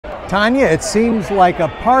Tanya, it seems like a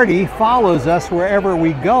party follows us wherever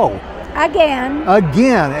we go. Again.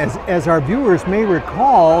 Again, as our viewers may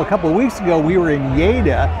recall, a couple of weeks ago we were in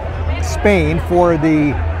Lleida, Spain for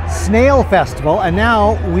the Snail Festival, and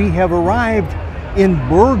now we have arrived in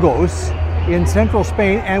Burgos in central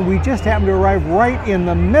Spain, and we just happened to arrive right in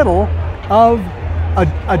the middle of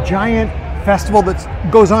a giant festival that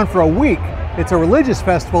goes on for a week. It's a religious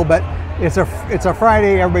festival, but it's a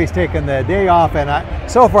Friday. Everybody's taking the day off,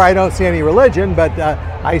 and so far I don't see any religion, but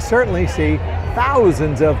I certainly see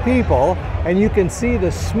thousands of people, and you can see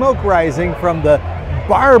the smoke rising from the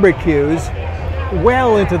barbecues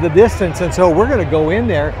well into the distance. And so we're going to go in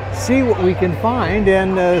there, see what we can find,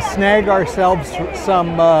 and snag ourselves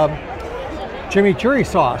some chimichurri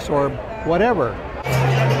sauce or whatever.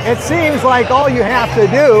 It seems like all you have to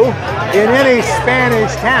do in any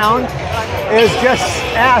Spanish town is just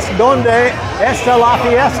ask donde está la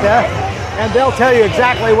fiesta, and they'll tell you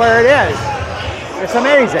exactly where it is. It's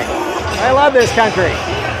amazing. I love this country.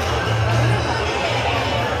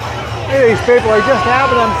 Look at these people are just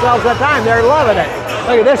having themselves a time. They're loving it.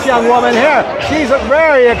 Look at this young woman here. She's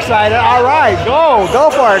very excited. All right, go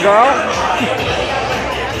for it, girl.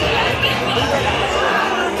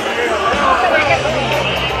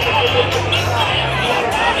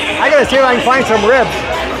 I gotta see if I can find some ribs.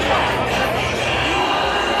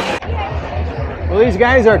 Well, these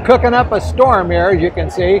guys are cooking up a storm here, as you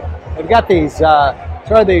can see. They've got these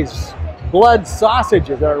sort of these blood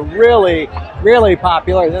sausages that are really, really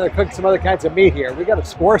popular. And then they're cooking some other kinds of meat here. We got to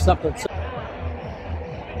score something.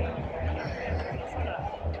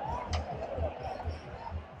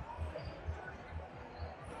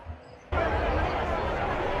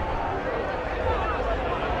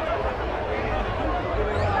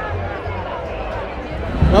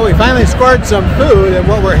 Well, we finally scored some food, and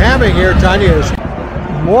what we're having here, Tanya, is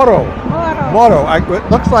moro.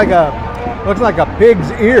 It looks like a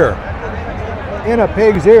pig's ear. In a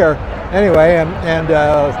pig's ear, anyway, and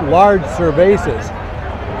large cervezas.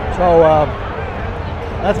 So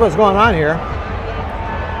that's what's going on here.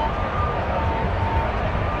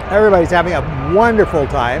 Everybody's having a wonderful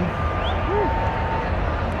time.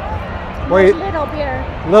 Little beer.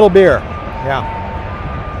 Little beer, yeah.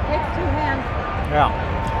 Takes 2 hands. Yeah.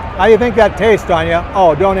 How do you think that tastes, Tanya?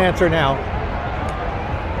 Oh, don't answer now.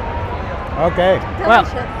 Okay.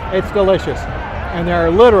 Delicious. Well, it's delicious. And there are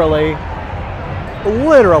literally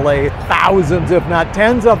thousands, if not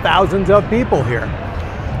tens of thousands of people here.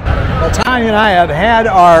 Well, Tanya and I have had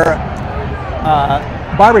our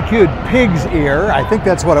barbecued pig's ear, I think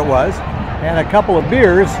that's what it was, and a couple of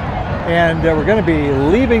beers, and we're going to be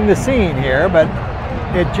leaving the scene here, but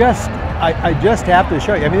I just have to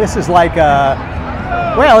show you. I mean, this is like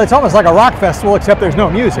well, it's almost like a rock festival, except there's no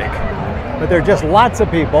music, but there are just lots of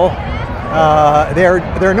people. There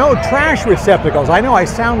are no trash receptacles. I know I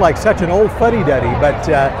sound like such an old fuddy-duddy, but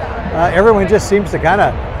everyone just seems to kind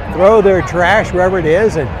of throw their trash wherever it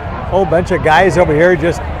is, and a whole bunch of guys over here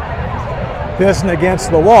just pissing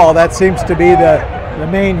against the wall. That seems to be the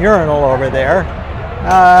main urinal over there.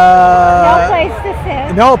 No place to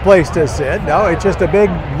sit. No place to sit. No, it's just a big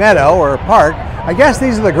meadow or park. I guess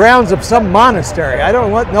these are the grounds of some monastery. I don't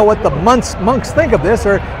know what the monks think of this,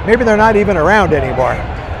 or maybe they're not even around anymore.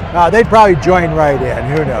 They'd probably join right in,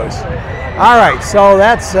 who knows. All right, so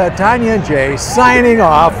that's Tanya and Jay signing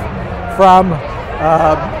off from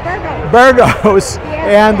Burgos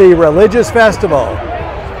and the religious festival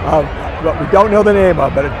of what we don't know the name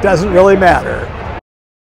of, but it doesn't really matter.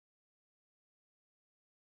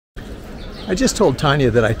 I just told Tanya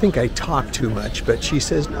that I think I talk too much, but she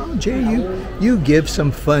says, no, Jay, you give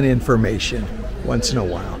some fun information once in a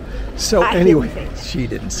while. So anyway, she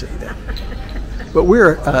didn't say that. But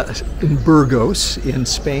we're in Burgos in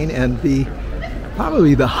Spain, and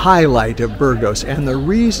probably the highlight of Burgos, and the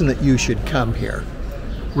reason that you should come here,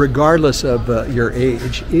 regardless of your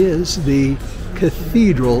age, is the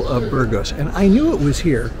Cathedral of Burgos. And I knew it was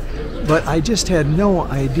here, but I just had no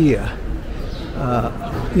idea,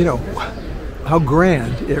 you know, how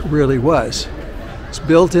grand it really was. It's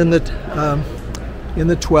built in the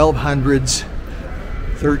 1200s,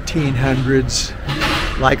 1300s,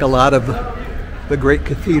 like a lot of the great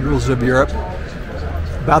cathedrals of Europe.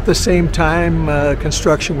 About the same time,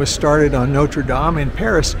 construction was started on Notre Dame in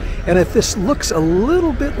Paris. And if this looks a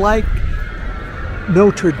little bit like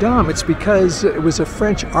Notre Dame, it's because it was a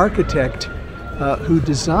French architect who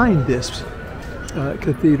designed this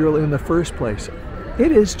cathedral in the first place.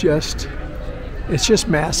 It's just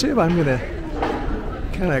massive. I'm going to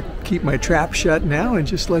kind of keep my trap shut now and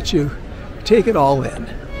just let you take it all in.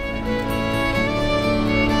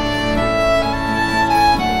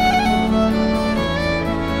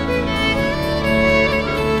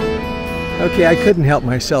 Okay, I couldn't help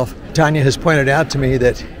myself. Tanya has pointed out to me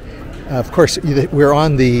that, of course, we're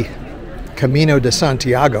on the Camino de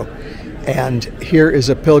Santiago, and here is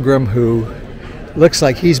a pilgrim who looks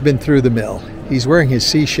like he's been through the mill. He's wearing his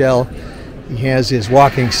seashell, he has his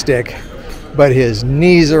walking stick, but his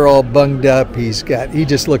knees are all bunged up. He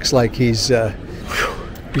just looks like he's had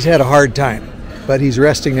a hard time, but he's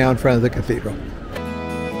resting now in front of the cathedral.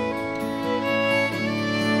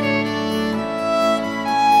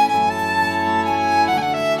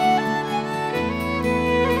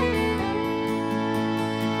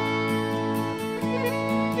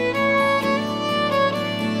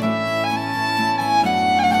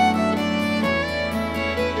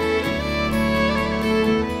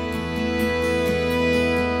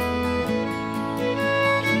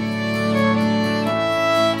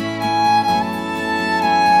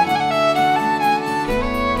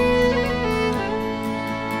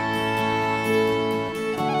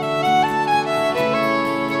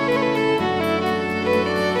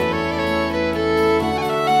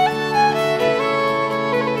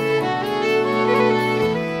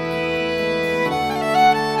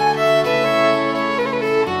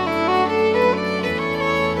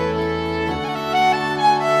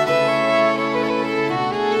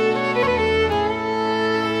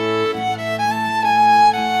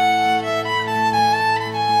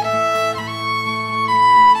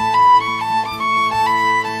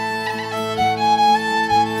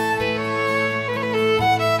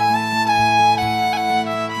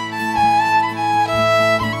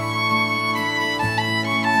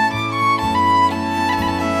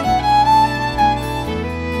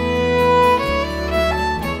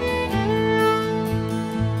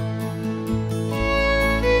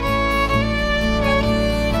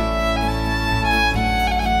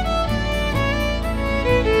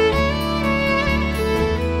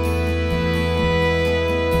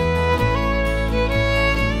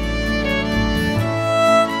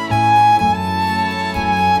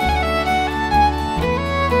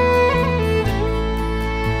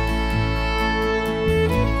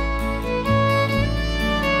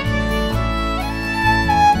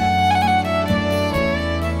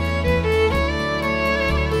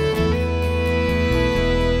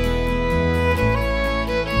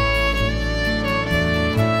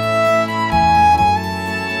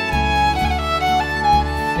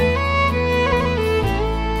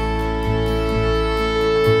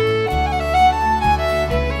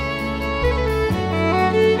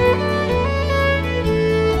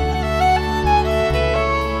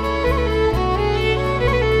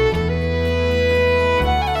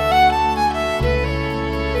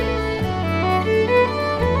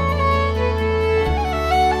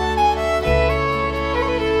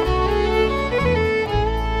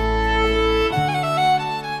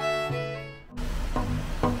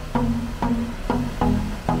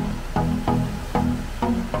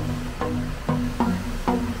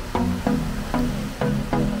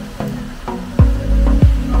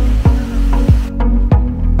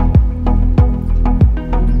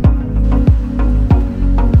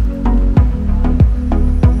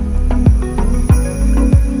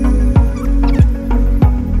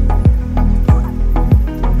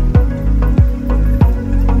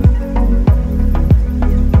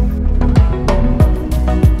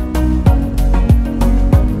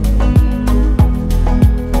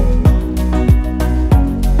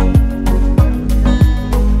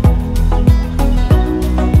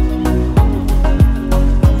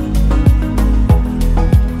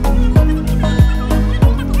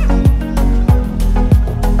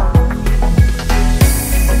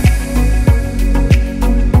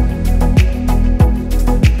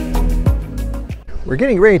 We're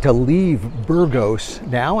getting ready to leave Burgos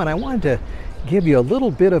now, and I wanted to give you a little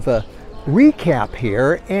bit of a recap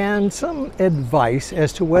here and some advice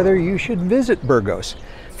as to whether you should visit Burgos.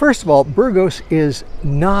 First of all, Burgos is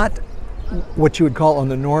not what you would call on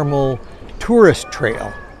the normal tourist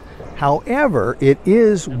trail. However, it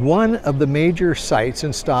is one of the major sites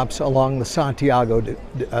and stops along the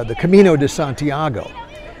the Camino de Santiago.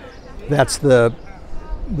 That's the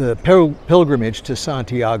pilgrimage to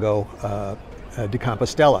Santiago de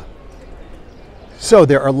Compostela. So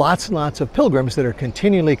there are lots and lots of pilgrims that are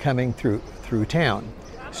continually coming through town.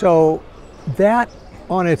 So that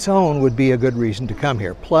on its own would be a good reason to come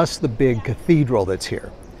here, plus the big cathedral that's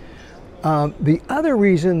here. The other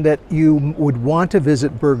reason that you would want to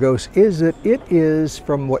visit Burgos is that it is,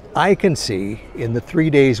 from what I can see in the 3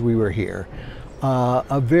 days we were here,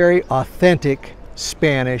 a very authentic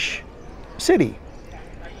Spanish city.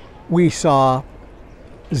 We saw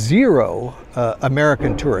zero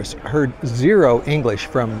American tourists, heard zero English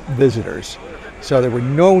from visitors. So there were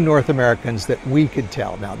no North Americans that we could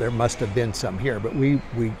tell. Now there must have been some here, but we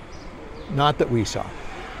not that we saw.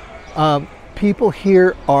 People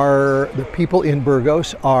here the people in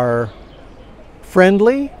Burgos are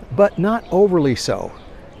friendly, but not overly so.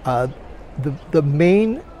 The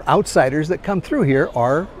main outsiders that come through here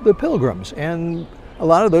are the pilgrims, and a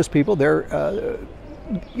lot of those people, they're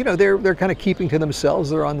kind of keeping to themselves.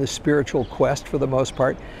 They're on this spiritual quest for the most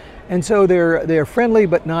part, and so they're friendly,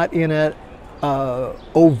 but not in a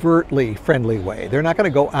overtly friendly way. They're not going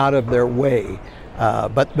to go out of their way,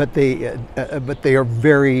 but they are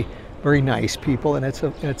very, very nice people, and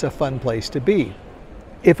it's a fun place to be.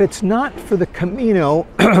 If it's not for the Camino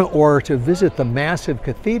or to visit the massive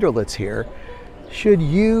cathedral that's here, should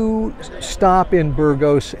you stop in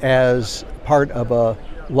Burgos as part of a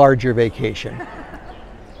larger vacation?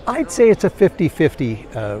 I'd say it's a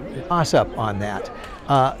 50-50 toss-up on that.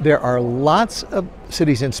 There are lots of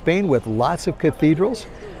cities in Spain with lots of cathedrals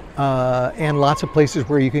and lots of places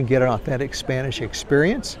where you can get an authentic Spanish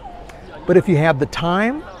experience. But if you have the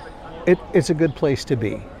time, it's a good place to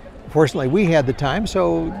be. Fortunately, we had the time,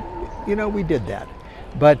 so we did that.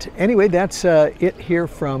 But anyway, that's it here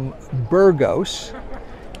from Burgos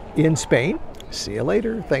in Spain. See you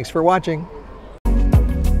later. Thanks for watching.